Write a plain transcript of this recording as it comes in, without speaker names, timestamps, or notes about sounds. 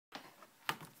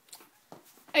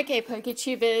Okay,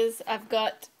 PokeTubers, I've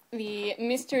got the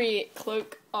mystery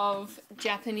cloak of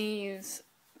Japanese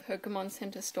Pokemon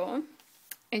Center store,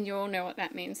 and you all know what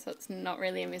that means, so it's not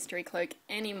really a mystery cloak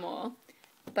anymore.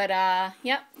 But,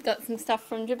 yep, got some stuff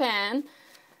from Japan,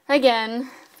 again.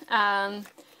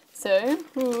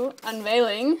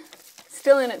 Unveiling,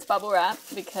 still in its bubble wrap,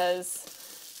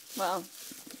 because, well,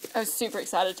 I was super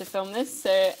excited to film this,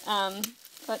 so,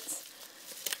 let's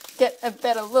get a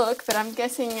better look, but I'm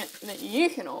guessing that you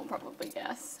can all probably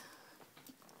guess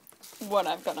what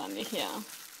I've got under here.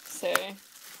 So,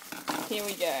 here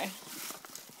we go.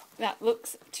 That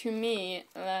looks to me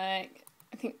like,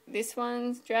 I think this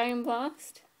one's Dragon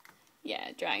Blast.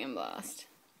 Yeah, Dragon Blast.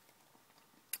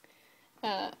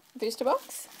 Booster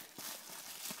box.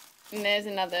 And there's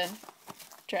another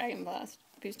Dragon Blast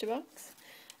booster box.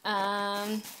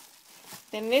 Then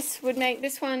this would make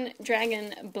this one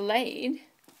Dragon Blade.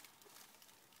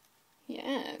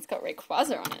 Yeah, it's got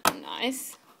Rayquaza on it.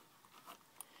 Nice.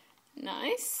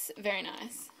 Nice. Very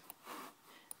nice.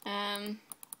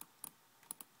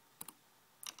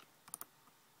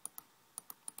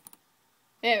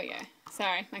 There we go.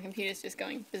 Sorry, my computer's just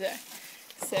going berserk.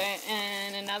 So,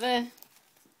 and another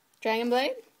Dragon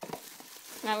Blade.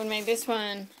 That would make this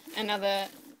one another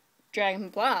Dragon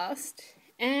Blast.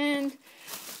 And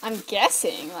I'm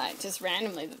guessing, like, just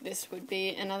randomly, that this would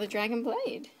be another Dragon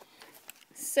Blade.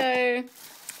 So,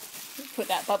 put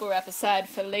that bubble wrap aside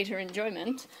for later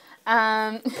enjoyment.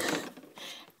 That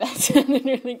sounded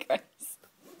really gross.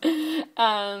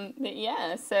 But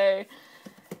yeah, so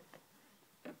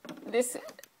this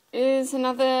is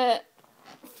another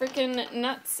freaking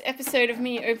nuts episode of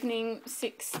me opening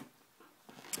 6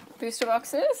 booster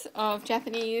boxes of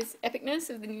Japanese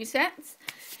epicness of the new sets.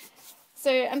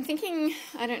 So I'm thinking,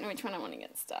 I don't know which one I want to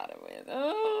get started with.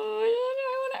 Oh, I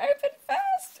want to open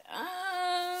first.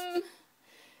 I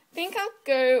think I'll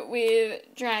go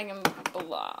with Dragon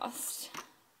Blast,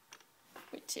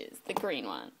 which is the green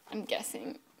one, I'm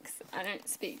guessing, because I don't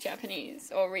speak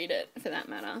Japanese, or read it for that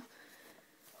matter.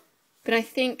 But I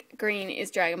think green is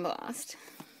Dragon Blast.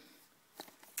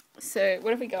 So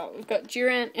what have we got? We've got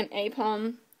Durant and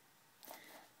A.W.S.O.M.E.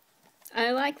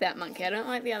 I like that monkey. I don't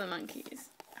like the other monkeys.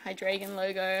 Hydreigon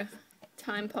logo,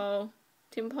 Timpole,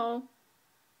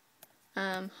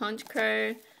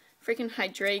 Honchkrow, freaking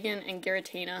Hydreigon and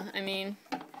Giratina. I mean,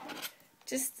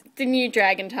 just the new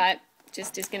dragon type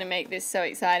just is going to make this so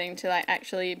exciting to like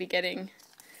actually be getting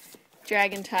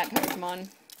dragon type Pokemon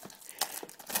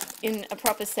in a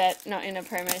proper set, not in a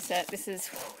promo set. This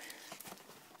is,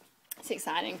 it's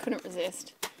exciting, couldn't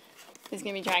resist. There's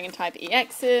going to be dragon type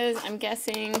EXs, I'm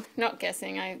guessing, not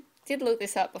guessing, I did look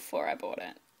this up before I bought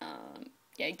it.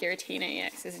 Yeah, Giratina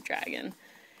EX is a dragon.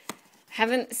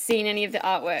 Haven't seen any of the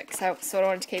artwork, so I sort of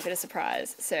wanted to keep it a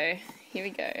surprise. So, here we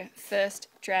go. First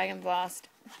Dragon Blast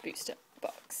booster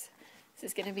box. This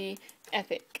is going to be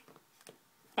epic.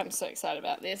 I'm so excited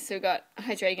about this. So we've got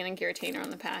Hydreigon and Giratina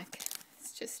on the pack.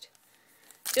 It's just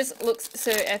looks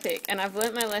so epic. And I've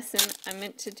learnt my lesson. I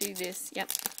meant to do this.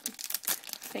 Yep.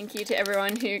 Thank you to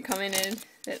everyone who commented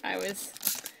that I was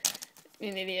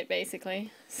an idiot,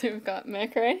 basically. So we've got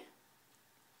Mercury.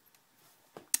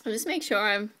 I'll just make sure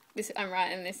I'm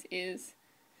right, and this is,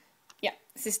 yeah,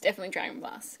 this is definitely Dragon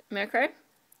Blast. Mercury,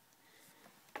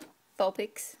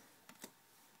 Vulpix,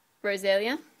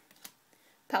 Roselia,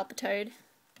 Palpitoad,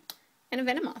 and a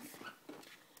Venomoth.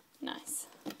 Nice.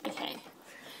 Okay.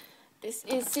 This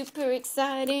is super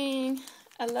exciting.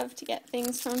 I love to get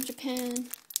things from Japan.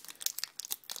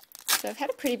 So I've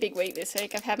had a pretty big week this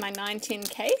week. I've had my 9-tin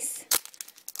case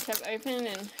to have open,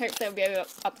 and hopefully I'll be able to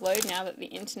upload now that the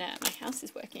internet at my house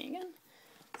is working again.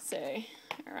 So,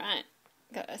 alright,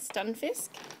 got a Stunfisk.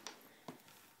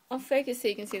 I'll focus so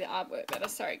you can see the artwork better.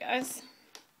 Sorry guys.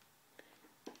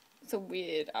 It's a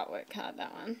weird artwork card,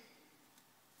 that one.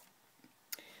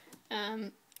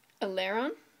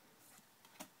 Aleron.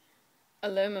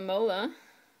 Alomomola.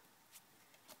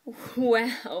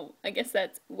 Wow, I guess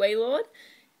that's Wailord.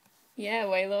 Yeah,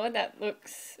 Wailord,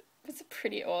 that's a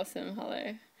pretty awesome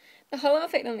holo. The holo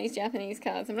effect on these Japanese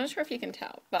cards, I'm not sure if you can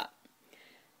tell, but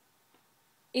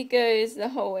it goes the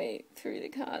whole way through the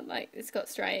card. Like, it's got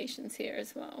striations here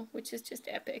as well, which is just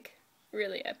epic.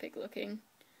 Really epic looking.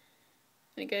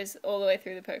 And it goes all the way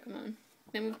through the Pokemon.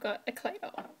 Then we've got a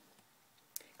Claydol.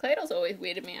 Claydol's always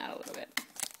weirded me out a little bit.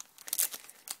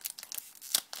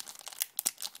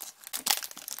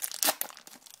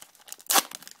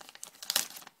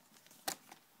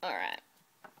 Alright.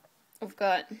 We've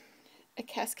got a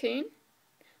Cascoon.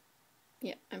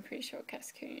 Yeah, I'm pretty sure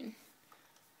Cascoon.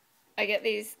 I get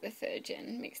these, the 3rd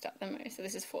gen, mixed up the most, so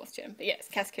this is 4th gen. But yes,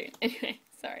 Cascoon. Anyway,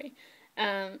 sorry.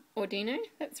 Ordino,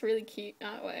 that's really cute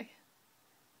artwork.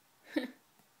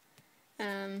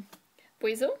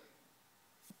 Weasel,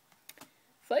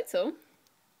 Floatzel,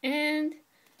 and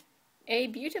a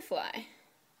Beautifly.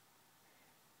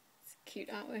 It's cute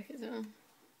artwork as well.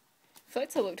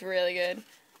 Floatzel looked really good.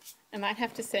 I might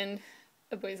have to send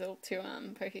a Weasel to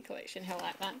Poke Collection. He'll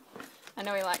like that. I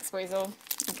know he likes Weasel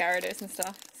and Gyarados and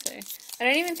stuff. So I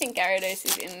don't even think Gyarados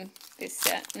is in this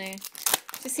set. No, it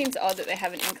just seems odd that they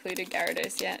haven't included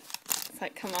Gyarados yet. It's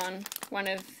like, come on, one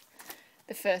of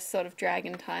the first sort of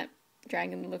dragon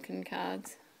looking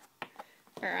cards.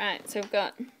 All right, so we've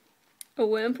got a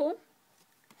Wurmple,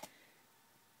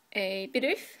 a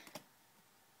Bidoof,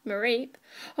 Mareep.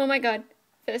 Oh my god,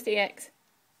 first EX.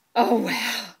 Oh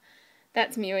wow,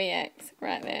 that's Mew EX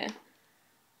right there.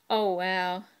 Oh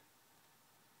wow.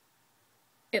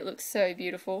 It looks so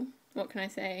beautiful. What can I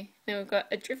say? Then we've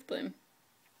got a Drifblim.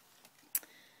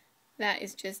 That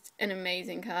is just an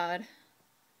amazing card.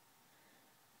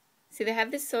 See, they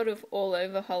have this sort of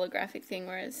all-over holographic thing,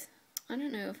 whereas I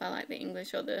don't know if I like the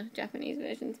English or the Japanese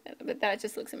versions better, but that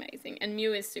just looks amazing. And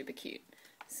Mew is super cute.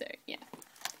 So, yeah.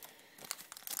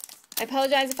 I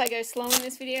apologise if I go slow in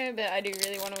this video, but I do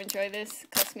really want to enjoy this.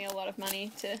 It cost me a lot of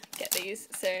money to get these,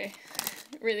 so I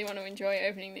really want to enjoy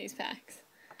opening these packs.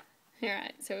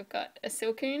 Alright, so we've got a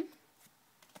Silcoon,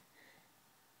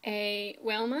 a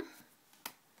Welma,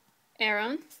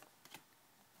 Aeron.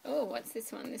 Oh, what's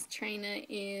this one? This trainer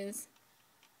is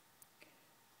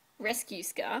Rescue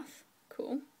Scarf.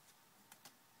 Cool.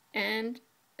 And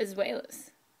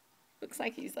Azuelas. Looks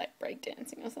like he's like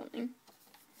breakdancing or something.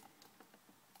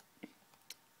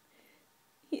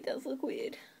 He does look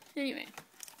weird. Anyway.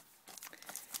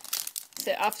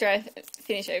 So after I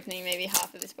finish opening maybe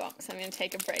half of this box, I'm going to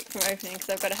take a break from opening because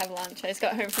I've got to have lunch. I just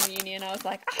got home from uni and I was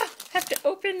like, I have to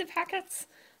open the packets.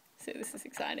 So this is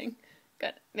exciting.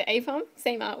 Got the A.W.S.O.M.E,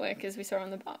 same artwork as we saw on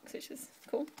the box, which is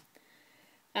cool.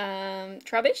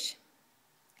 Trubbish.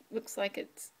 Looks like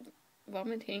it's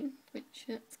vomiting, which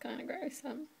is kind of gross.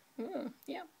 Oh,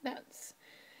 yeah, that's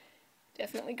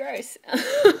definitely gross.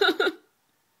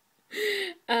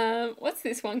 What's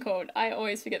this one called? I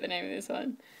always forget the name of this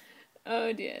one.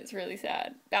 Oh dear, it's really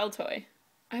sad. Baltoy.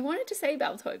 I wanted to say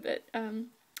Baltoy, but I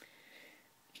don't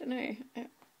know. It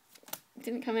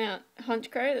didn't come out.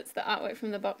 Honchkrow, that's the artwork from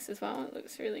the box as well. It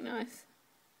looks really nice.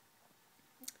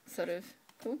 Sort of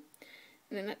cool.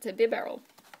 And then that's a Bibarel.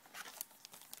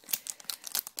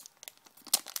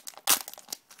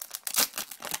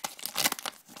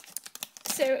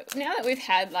 So now that we've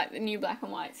had like the new Black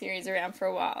and White series around for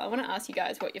a while, I want to ask you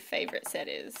guys what your favourite set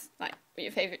is, like what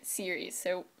your favourite series.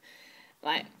 So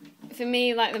like for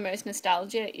me, like the most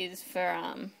nostalgia is for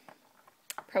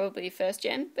probably first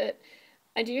gen, but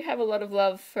I do have a lot of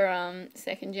love for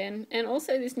second gen and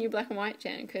also this new Black and White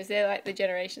gen because they're like the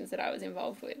generations that I was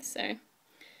involved with. So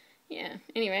yeah,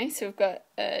 anyway, so we've got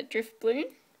Drifloon,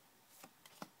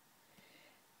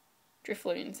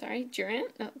 sorry,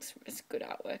 Durant. That's good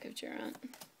artwork of Durant.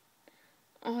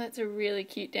 Oh, that's a really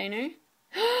cute Dano.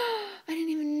 I didn't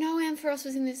even know Ampharos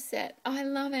was in this set. Oh, I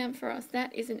love Ampharos.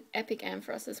 That is an epic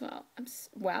Ampharos as well.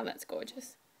 Wow, that's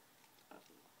gorgeous.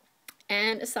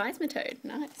 And a Seismitoad.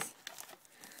 Nice.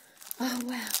 Oh,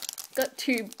 wow. Got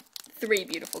 3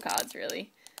 beautiful cards,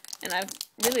 really. And I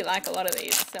really like a lot of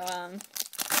these. So,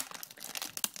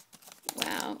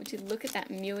 wow. Would you look at that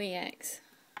Mew EX?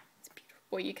 It's beautiful.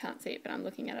 Well, you can't see it, but I'm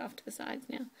looking at it off to the sides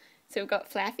now. So we've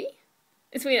got Flaffy.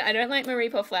 It's weird. I don't like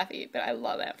Mareep or Flaffy, but I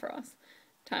love Ampharos.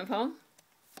 Timepole.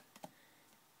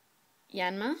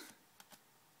 Yanma.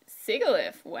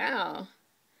 Sigilyph. Wow.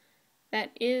 That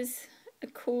is a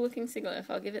cool looking Sigilyph.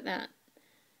 I'll give it that.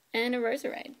 And a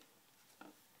Roserade.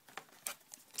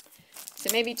 So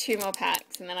maybe 2 more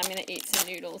packs and then I'm going to eat some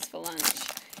noodles for lunch.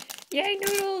 Yay,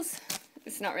 noodles!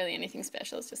 It's not really anything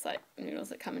special. It's just like noodles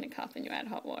that come in a cup and you add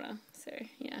hot water. So,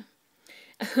 yeah.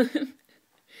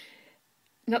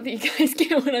 Not that you guys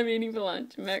get what I'm eating for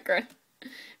lunch. Murkrow.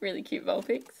 Really cute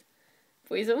Vulpix.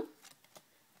 Weasel.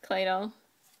 Claydol.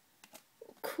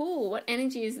 Cool. What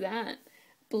energy is that?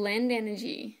 Blend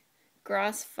energy.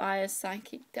 Grass, fire,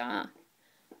 psychic, dark.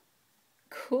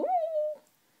 Cool.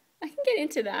 I can get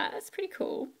into that. That's pretty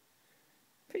cool.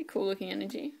 Pretty cool looking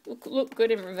energy. Look good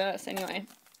in reverse anyway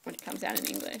when it comes out in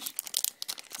English.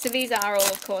 So these are all,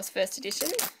 of course, first edition.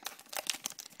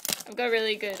 I've got a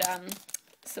really good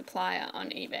supplier on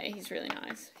eBay. He's really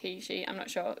nice. He, she, I'm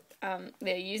not sure.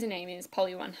 Their username is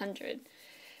Polly100.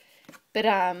 But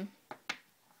I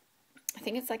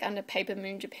think it's like under Paper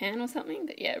Moon Japan or something.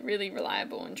 But yeah, really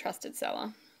reliable and trusted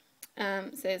seller. So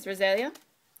there's Roselia,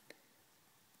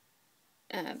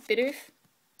 Bidoof,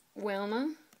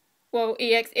 Welma, Whoa,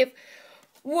 EX.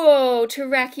 Whoa,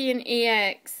 Terrakion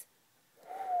EX.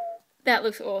 That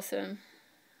looks awesome.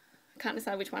 Can't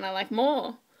decide which one I like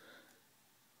more.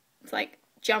 It's like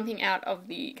jumping out of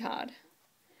the card.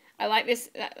 I like this.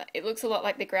 It looks a lot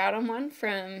like the Groudon one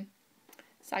from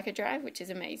Psycho Drive, which is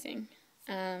amazing.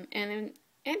 And then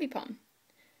Ambipom,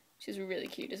 which is really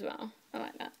cute as well. I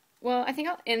like that. Well, I think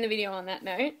I'll end the video on that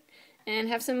note and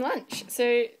have some lunch.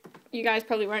 So you guys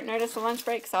probably won't notice a lunch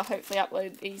break, so I'll hopefully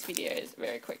upload these videos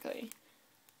very quickly.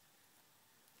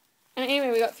 And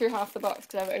anyway, we got through half the box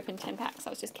because I've opened 10 packs. I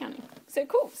was just counting. So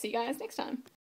cool. See you guys next time.